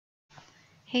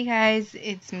Hey guys,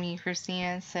 it's me,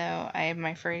 Christina. So I have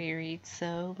my Friday read,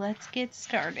 so let's get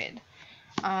started.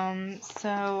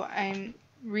 So I'm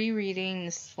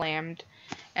rereading Slammed,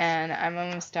 and I'm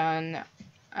almost done.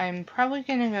 I'm probably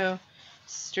gonna go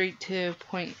straight to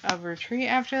Point of Retreat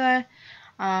after that.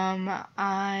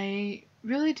 I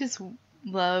really just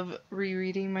love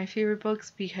rereading my favorite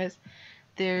books because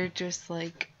they're just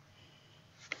like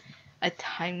a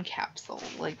time capsule.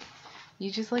 Like, you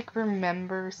just like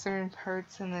remember certain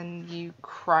parts and then you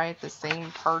cry at the same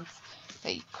parts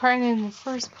that you cried in the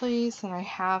first place. And I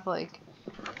have like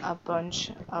a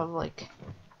bunch of like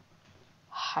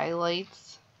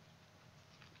highlights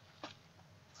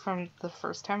from the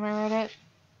first time I read it,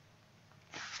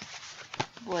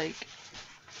 like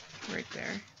right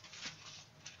there.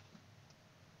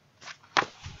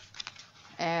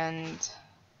 And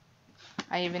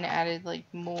I even added like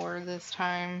more this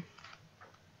time.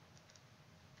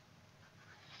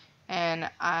 And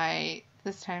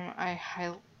this time I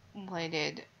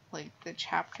highlighted like the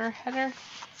chapter header,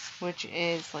 which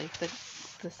is like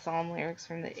the song lyrics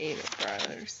from the Avett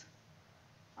Brothers.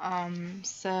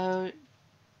 So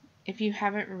if you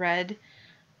haven't read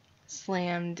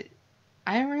Slammed,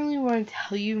 I don't really want to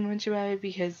tell you much about it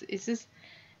because it's just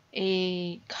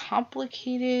a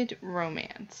complicated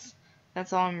romance.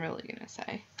 That's all I'm really gonna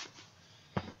say.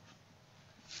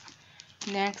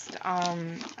 Next,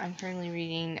 I'm currently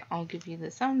reading I'll Give You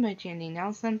the Sun by Jandy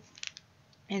Nelson.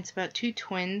 It's about two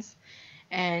twins,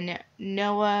 and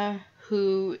Noah,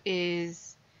 who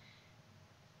is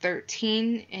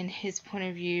 13 in his point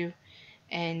of view,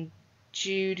 and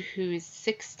Jude, who is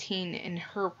 16 in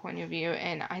her point of view.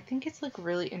 And I think it's like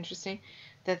really interesting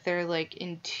that they're like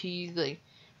into like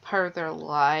part of their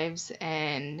lives,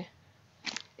 and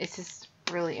it's just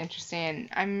really interesting.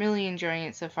 I'm really enjoying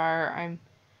it so far. I'm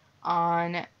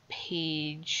on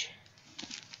page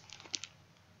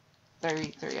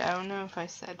 33. I don't know if I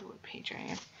said what page I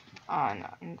am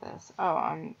on this. Oh,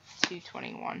 I'm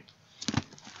 221.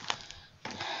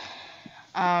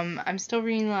 I'm still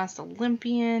reading The Last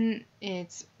Olympian.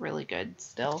 It's really good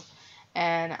still,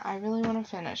 and I really want to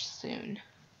finish soon.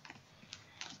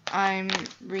 I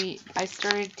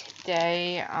started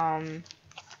today,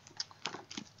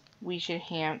 We Should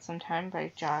Hang Out Sometime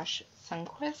by Josh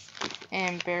Sundquist,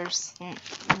 and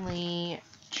Barely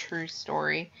True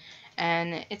Story.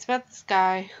 And it's about this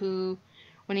guy who,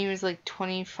 when he was like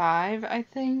 25, I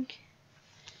think,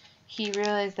 he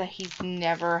realized that he's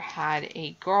never had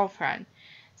a girlfriend.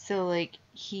 So like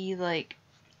he like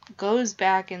goes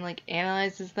back and like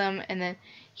analyzes them, and then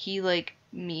he like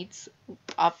meets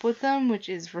up with them, which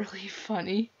is really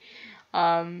funny.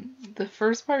 The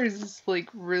first part is just like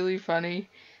really funny,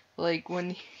 like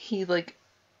when he like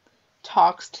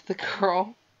talks to the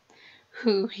girl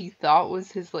who he thought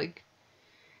was his like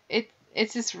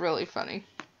it's just really funny.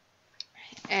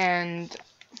 And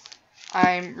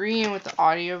I'm reading with the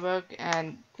audiobook,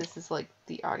 and this is like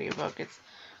the audiobook. It's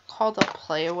called A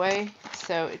Playaway,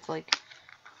 so it's like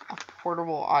a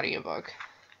portable audiobook,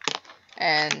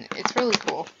 and it's really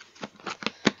cool.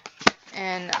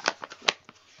 And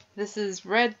this is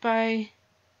read by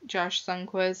Josh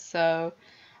Sundquist, so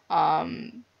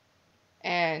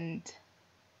and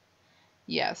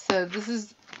yeah, so this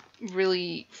is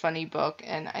really funny book,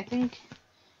 and I think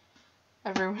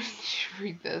everyone should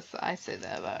read this. I say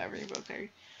that about every book I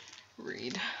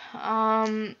read.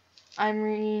 I'm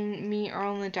reading Me,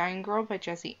 Earl, and the Dying Girl by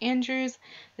Jessie Andrews.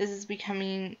 This is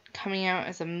coming out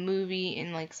as a movie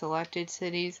in like selected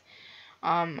cities.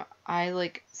 I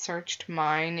like searched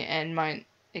mine, and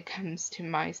it comes to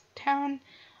my town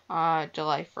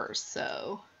July 1st,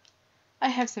 so I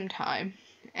have some time.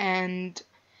 And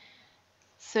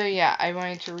so yeah, I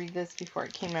wanted to read this before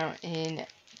it came out in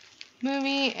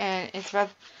movie, and it's about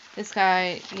this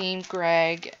guy named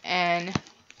Greg, and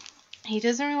he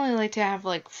doesn't really like to have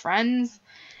like friends,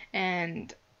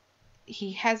 and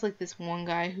he has like this one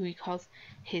guy who he calls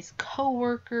his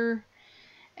coworker,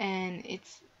 and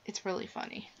it's really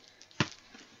funny.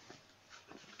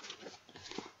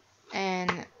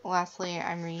 And lastly,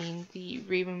 I'm reading The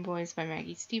Raven Boys by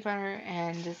Maggie Stiefvater,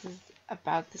 and this is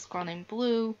about this girl named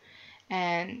Blue,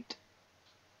 and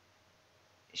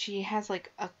she has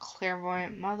like a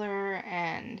clairvoyant mother,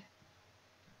 and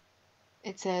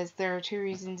it says there are two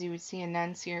reasons you would see a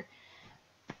nun's here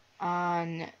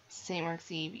on St. Mark's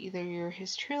Eve. Either you're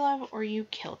his true love or you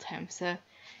killed him. So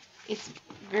it's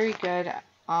very good.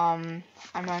 I'm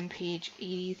on page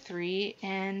 83,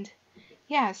 and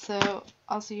yeah, so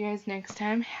I'll see you guys next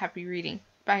time. Happy reading.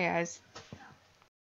 Bye, guys.